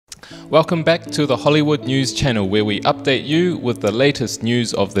Welcome back to the Hollywood News channel, where we update you with the latest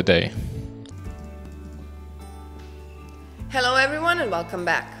news of the day. Hello everyone and welcome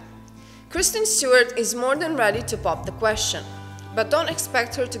back. Kristen Stewart is more than ready to pop the question, but don't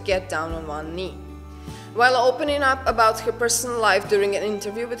expect her to get down on one knee. While opening up about her personal life during an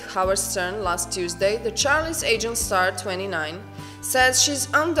interview with Howard Stern last Tuesday, the Charlie's Angels star, 29, says she's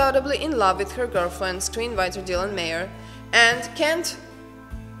undoubtedly in love with her girlfriend, screenwriter Dylan Mayer, and can't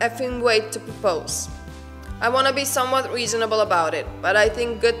effing wait to propose. I want to be somewhat reasonable about it, but I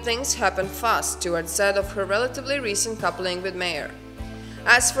think good things happen fast, Stewart said of her relatively recent coupling with Mayer.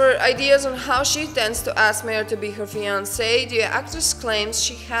 As for ideas on how she intends to ask Mayer to be her fiancé, the actress claims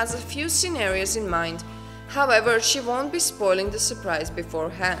she has a few scenarios in mind. However, she won't be spoiling the surprise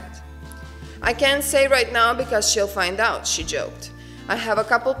beforehand. "I can't say right now because she'll find out," she joked. "I have a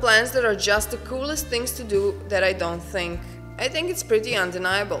couple plans that are just the coolest things to do that I think it's pretty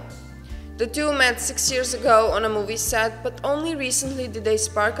undeniable." The two met 6 years ago on a movie set, but only recently did they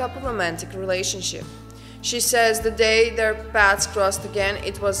spark up a romantic relationship. She says the day their paths crossed again,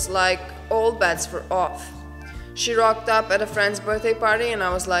 it was like all bets were off. "She rocked up at a friend's birthday party and I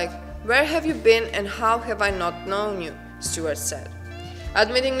was like, 'Where have you been and how have I not known you?'" Stewart said.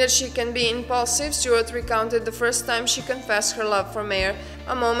 Admitting that she can be impulsive, Stewart recounted the first time she confessed her love for Mayer,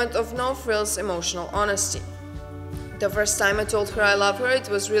 a moment of no-frills emotional honesty. "The first time I told her I love her, it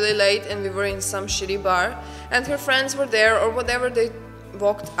was really late and we were in some shitty bar and her friends were there or whatever, they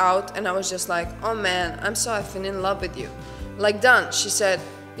walked out and I was just like, oh man, I'm so effing in love with you. Like done," she said.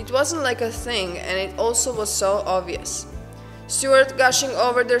 "It wasn't like a thing and it also was so obvious." Stewart, gushing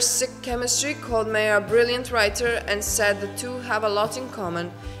over their sick chemistry, called Mayer a brilliant writer and said the two have a lot in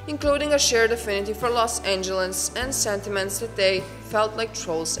common, including a shared affinity for Los Angeles and sentiments that they felt like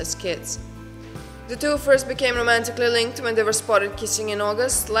trolls as kids. The two first became romantically linked when they were spotted kissing in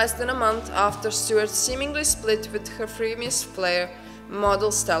August, less than a month after Stewart seemingly split with her previous flair,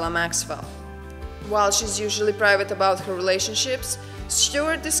 model Stella Maxwell. While she's usually private about her relationships,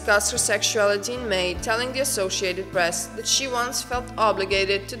 Stewart discussed her sexuality in May, telling the Associated Press that she once felt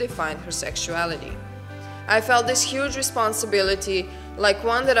obligated to define her sexuality. "I felt this huge responsibility, like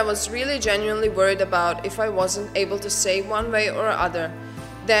one that I was really genuinely worried about if I wasn't able to say one way or other.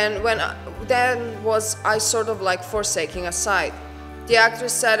 Then was I sort of like forsaking a side," the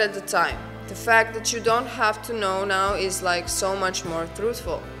actress said at the time. "The fact that you don't have to know now is like so much more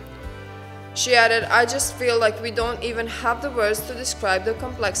truthful." She added, "I just feel like we don't even have the words to describe the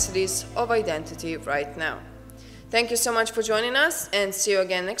complexities of identity right now." Thank you so much for joining us and see you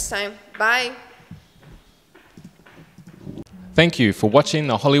again next time. Bye! Thank you for watching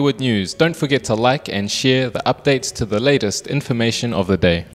the Hollywood News. Don't forget to like and share the updates to the latest information of the day.